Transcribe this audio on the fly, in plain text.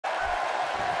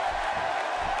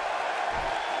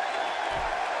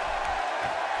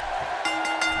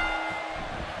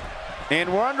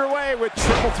And we're underway with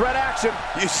triple threat action.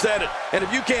 You said it. And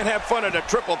if you can't have fun at a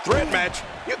triple threat match,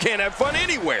 you can't have fun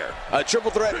anywhere. A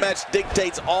triple threat match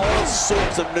dictates all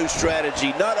sorts of new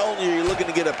strategy. Not only are you looking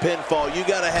to get a pinfall, you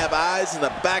got to have eyes in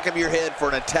the back of your head for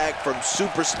an attack from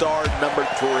superstar number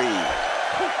 3.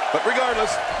 But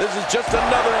regardless, this is just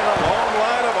another in a long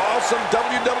line of awesome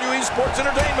WWE sports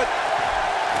entertainment.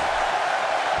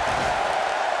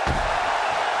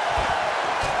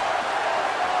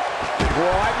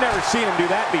 Well, I've never seen him do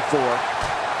that before.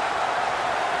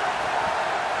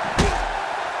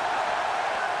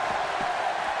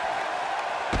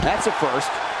 That's a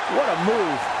first. What a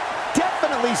move.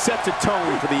 Definitely sets a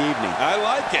tone for the evening. I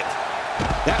like it.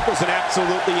 That was an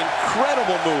absolutely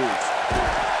incredible move.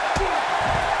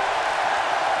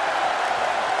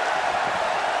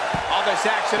 All this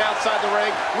action outside the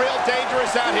ring. Real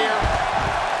dangerous out here.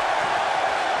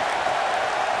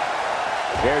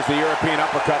 There's the European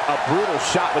uppercut, a brutal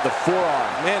shot with the forearm.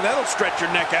 Man, that'll stretch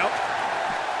your neck out.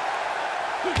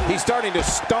 He's starting to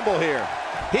stumble here.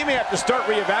 He may have to start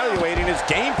reevaluating his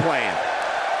game plan.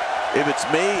 If it's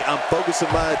me, I'm focusing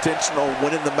my attention on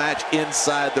winning the match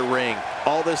inside the ring.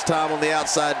 All this time on the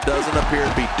outside doesn't appear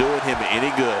to be doing him any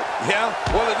good. Yeah,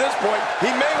 well, at this point, he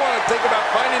may want to think about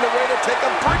finding a way to take a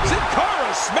break.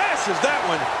 Cara smashes that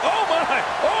one. Oh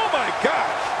my gosh.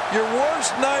 Your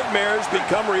worst nightmares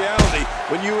become reality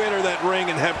when you enter that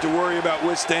ring and have to worry about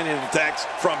withstanding attacks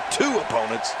from 2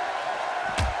 opponents.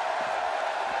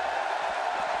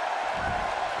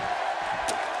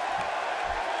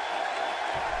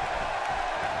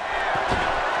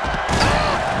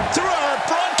 Through our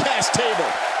broadcast table.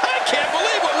 I can't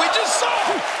believe what we just saw.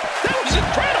 That was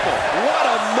incredible. What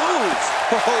a move.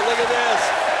 Oh, look at this.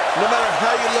 No matter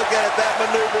how you look at it, that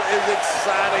maneuver is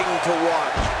exciting to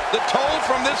watch. The toll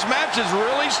from this match is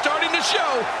really starting to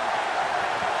show.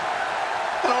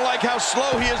 I don't like how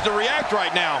slow he is to react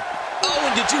right now. Oh,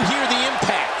 and did you hear the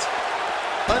impact?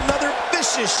 Another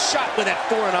vicious shot with that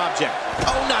foreign object.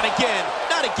 Oh, not again.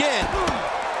 Not again.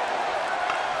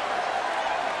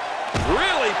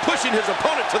 Really pushing his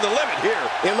opponent to the limit here.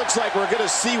 It looks like we're going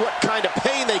to see what kind of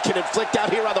pain they can inflict out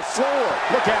here on the floor.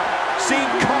 Look out. Seen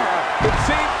Cara. It's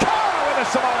seen Cara with a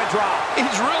Samoan drop.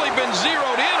 He's really been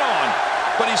zeroed in on,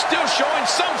 but he's still showing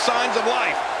some signs of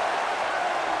life.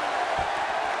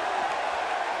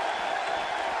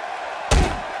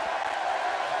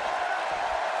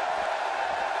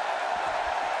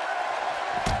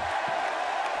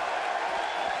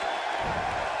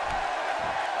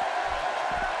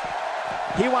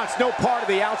 He wants no part of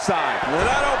the outside. And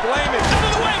I don't blame him. Out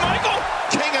of the way, Michael!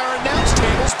 King, our announce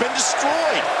table's been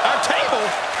destroyed. Our table?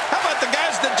 How about the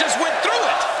guys that just went through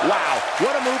it? Wow,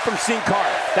 what a move from Sin Cara.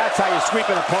 That's how you sweep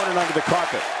an opponent under the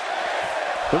carpet.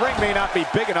 The ring may not be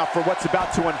big enough for what's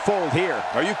about to unfold here.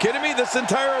 Are you kidding me? This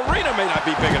entire arena may not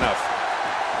be big enough.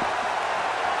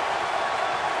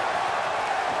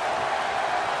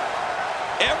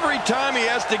 Every time he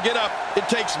has to get up, it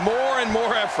takes more and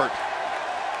more effort.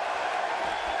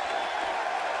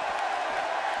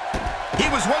 He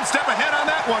was one step ahead on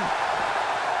that one.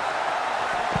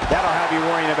 That'll have you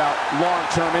worrying about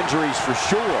long-term injuries for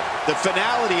sure. The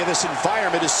finality of this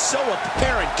environment is so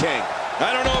apparent, King.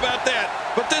 I don't know about that,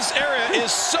 but this area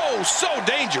is so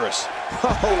dangerous.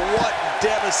 Oh, what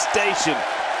devastation.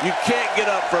 You can't get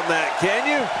up from that, can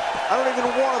you? I don't even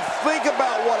want to think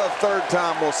about what a third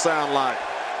time will sound like.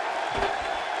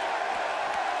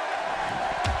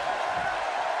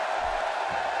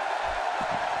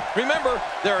 Remember,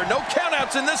 there are no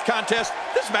countouts in this contest.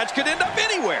 This match could end up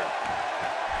anywhere.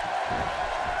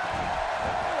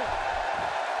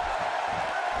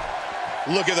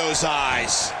 Look at those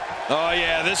eyes. Oh,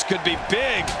 yeah, this could be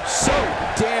big. So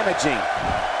damaging.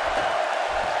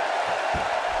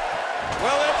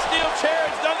 Well, that steel chair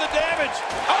has done the damage.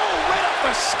 Oh, right up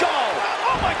the skull.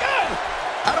 Oh, my God.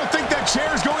 I don't think that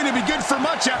chair is going to be good for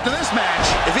much after this match.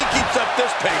 If he keeps up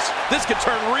this pace, this could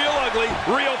turn real ugly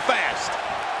real fast.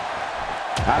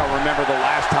 I don't remember the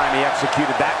last time he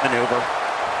executed that maneuver.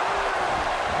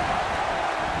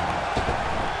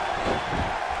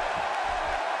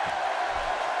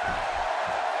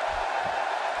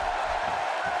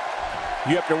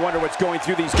 You have to wonder what's going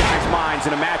through these guys' minds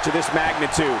in a match of this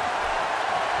magnitude.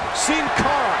 Sin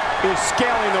Cara is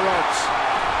scaling the ropes.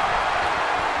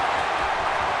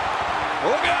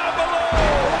 Look out below!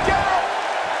 Look out!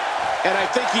 And I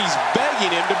think he's begging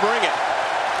him to bring it.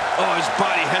 Oh, his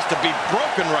body has to be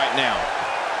broken right now.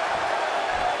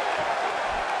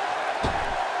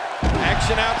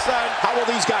 Action outside. How will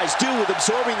these guys do with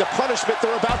absorbing the punishment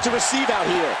they're about to receive out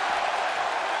here?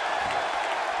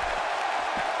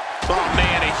 Oh,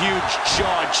 man, a huge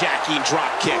jaw-jacking drop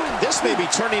kick. This may be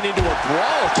turning into a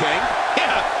brawl, King.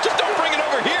 Yeah, just don't bring it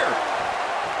over here.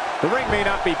 The ring may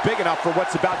not be big enough for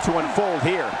what's about to unfold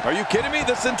here. Are you kidding me?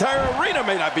 This entire arena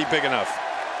may not be big enough.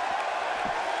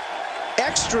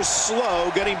 Extra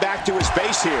slow getting back to his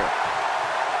base here.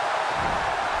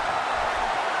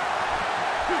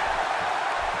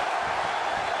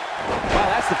 Well,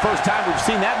 that's the first time we've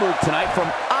seen that move tonight from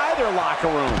either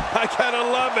locker room. I gotta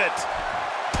love it.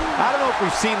 I don't know if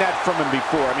we've seen that from him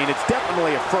before. I mean, it's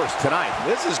definitely a first tonight.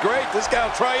 This is great. This guy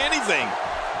will try anything.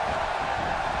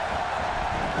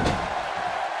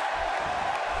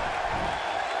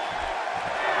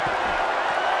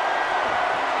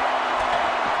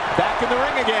 Back in the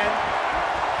ring again.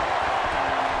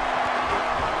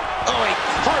 Oh, a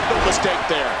horrible mistake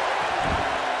there.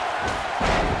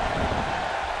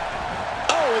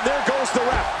 Oh, and there goes the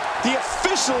ref. The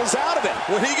official is out of it.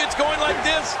 When he gets going like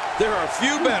this, there are a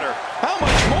few better. How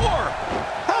much more?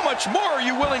 How much more are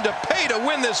you willing to pay to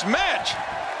win this match?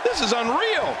 This is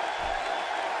unreal.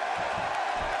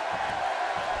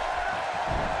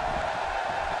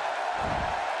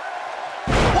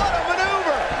 What a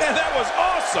maneuver! Man, that was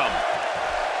awesome.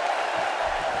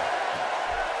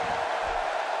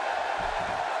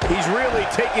 He's really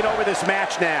taking over this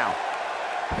match now.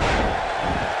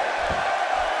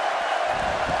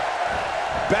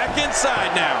 Back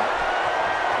inside now.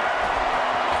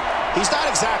 He's not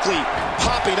exactly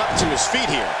popping up to his feet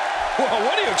here. Well,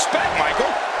 what do you expect, Michael?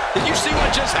 Did you see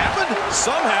what just happened?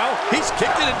 Somehow, he's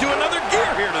kicked it into another gear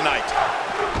here tonight.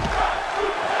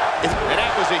 And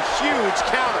that was a huge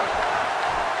counter.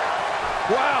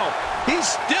 Wow, he's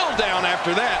still down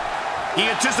after that. He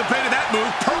anticipated that move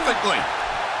perfectly.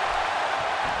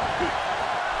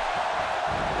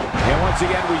 And once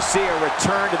again, we see a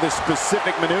return to this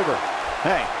specific maneuver.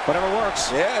 Hey, whatever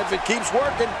works. Yeah, if it keeps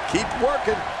working, keep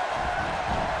working.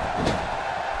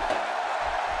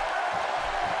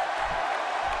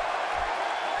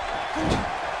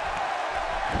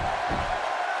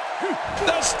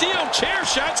 The steel chair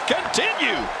shots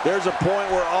continue. There's a point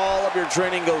where all of your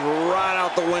training goes right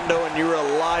out the window and you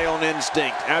rely on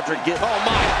instinct. After getting... Oh,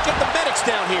 my. Get the medics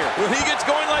down here. When he gets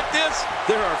going like this,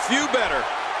 there are a few better.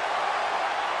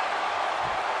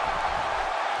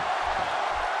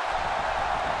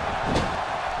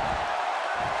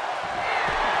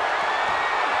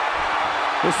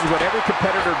 This is what every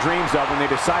competitor dreams of when they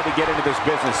decide to get into this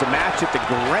business. A match at the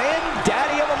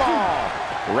granddaddy of them all,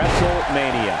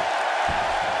 WrestleMania.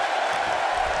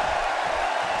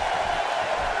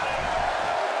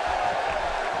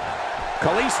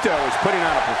 Kalisto is putting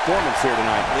on a performance here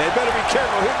tonight. Yeah, you better be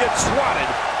careful. He'll get swatted.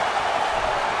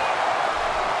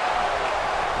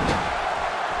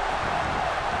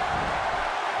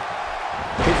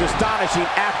 His astonishing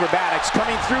acrobatics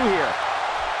coming through here.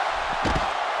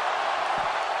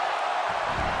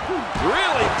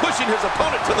 Really pushing his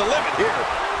opponent to the limit here.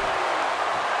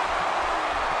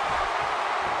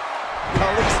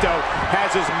 Kalisto has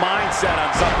his mindset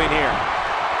on something here.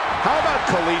 How about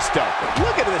Kalisto?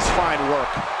 Look at this fine work.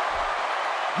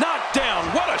 Knocked down.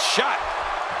 What a shot.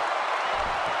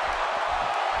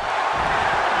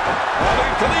 Oh, look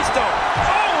at Kalisto.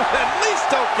 Oh, that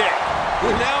Kalisto kick.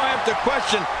 We now have to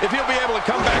question if he'll be able to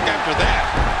come back after that.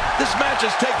 This match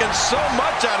has taken so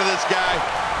much out of this guy.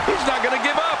 He's not going to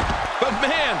give up. But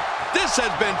man, this has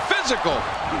been physical.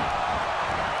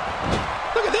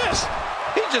 Look at this.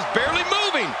 He's just barely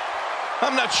moving.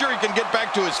 I'm not sure he can get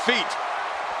back to his feet.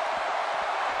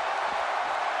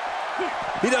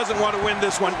 He doesn't want to win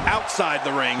this one outside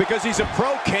the ring. Because he's a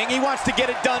pro, King. He wants to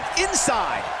get it done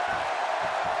inside.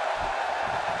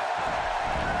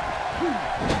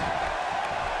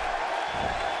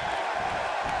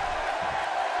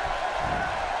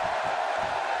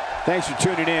 Thanks for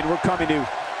tuning in. We're coming to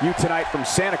you tonight from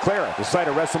Santa Clara, the site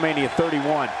of WrestleMania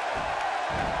 31.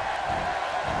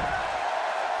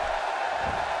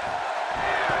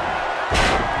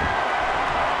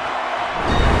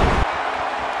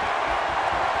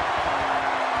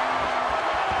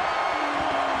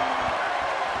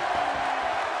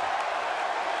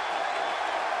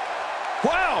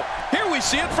 Wow, here we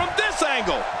see it from this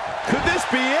angle. Could this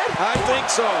be it? I think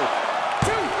so.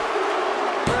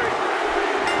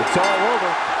 It's all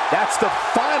over. That's the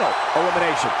final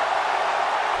elimination.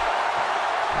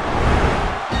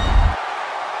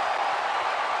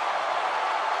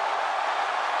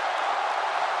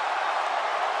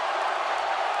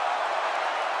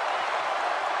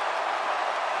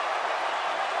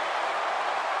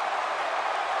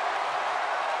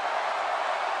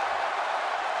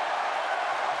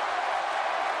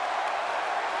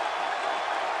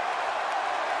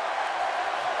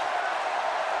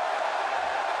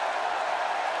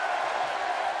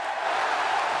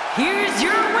 Here's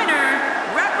your winner,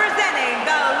 representing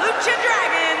the Lucha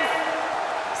Dragons,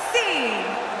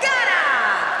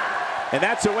 Cara. And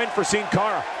that's a win for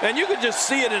Cara. And you could just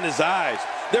see it in his eyes.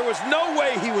 There was no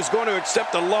way he was going to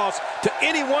accept a loss to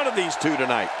any one of these two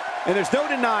tonight. And there's no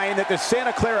denying that the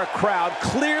Santa Clara crowd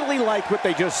clearly liked what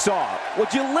they just saw.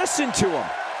 Would you listen to them?